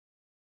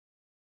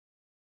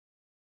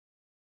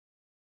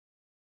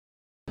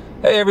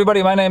Hey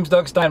everybody, my name's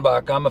Doug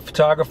Steinbock. I'm a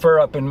photographer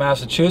up in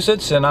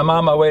Massachusetts, and I'm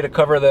on my way to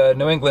cover the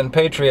New England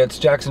Patriots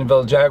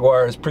Jacksonville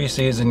Jaguars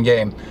preseason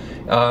game.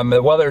 The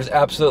weather is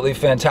absolutely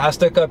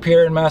fantastic up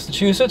here in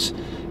Massachusetts.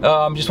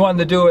 Just wanted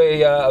to do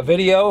a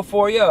video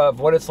for you of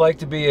what it's like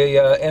to be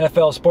a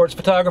NFL sports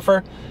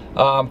photographer,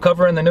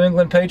 covering the New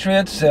England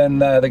Patriots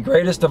and the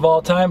greatest of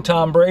all time,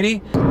 Tom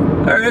Brady.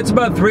 Alright, it's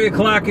about 3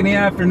 o'clock in the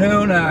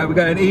afternoon. We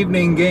got an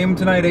evening game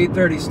tonight,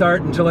 8:30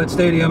 start in Gillette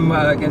Stadium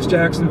against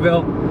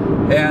Jacksonville.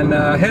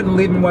 And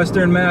leaving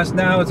Western Mass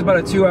now. It's about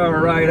a 2-hour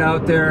ride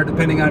out there,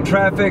 depending on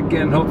traffic,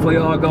 and hopefully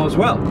all goes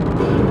well.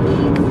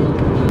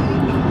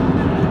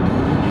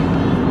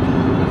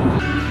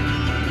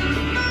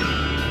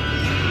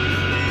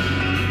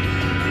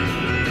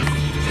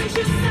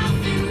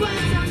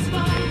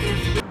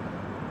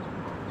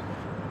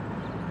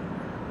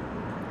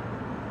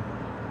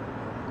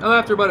 Well,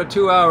 after about a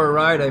 2-hour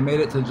ride, I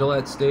made it to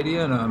Gillette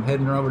Stadium, and I'm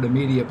heading over to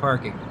media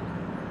parking.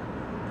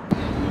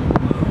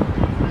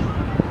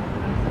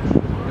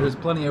 There's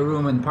plenty of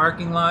room in the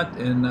parking lot,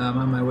 and I'm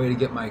on my way to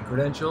get my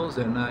credentials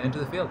and into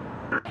the field.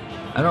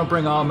 I don't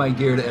bring all my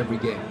gear to every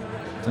game.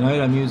 Tonight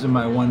I'm using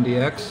my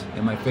 1DX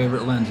and my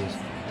favorite lenses.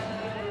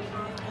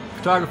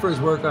 Photographers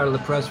work out of the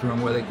press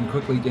room where they can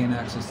quickly gain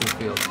access to the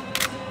field.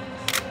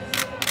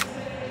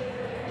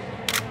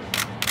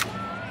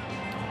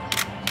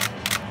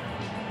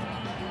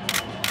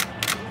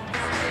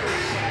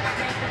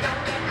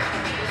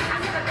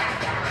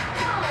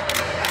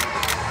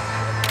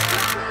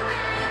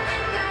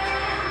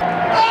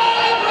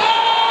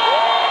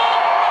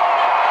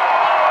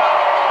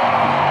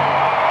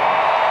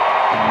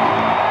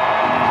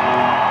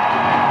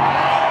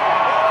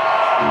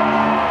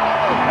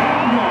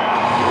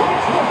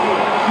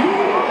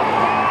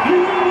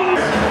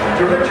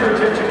 Direct your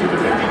attention to the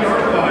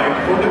 50-yard line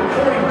for the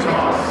coin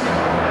toss.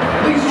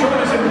 Please join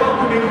us in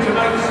welcoming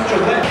tonight's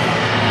Gillette.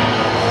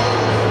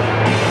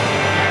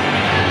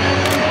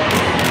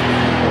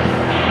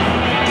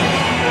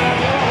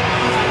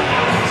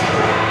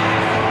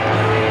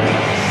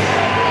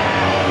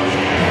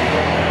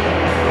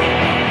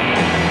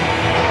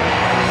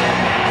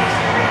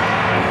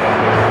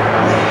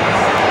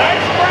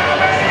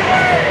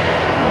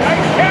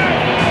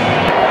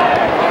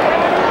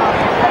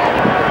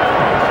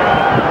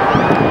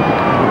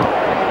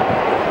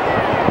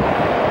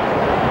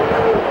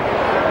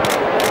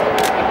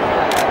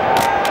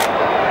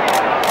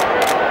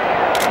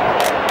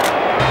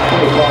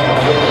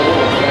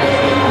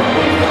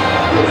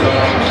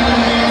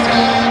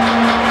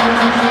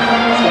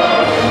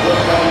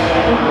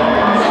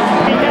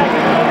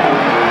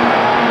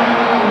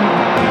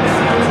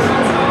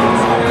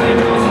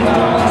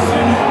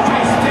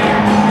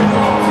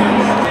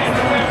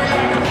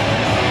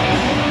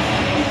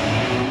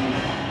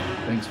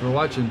 Thanks for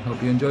watching.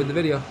 Hope you enjoyed the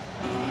video.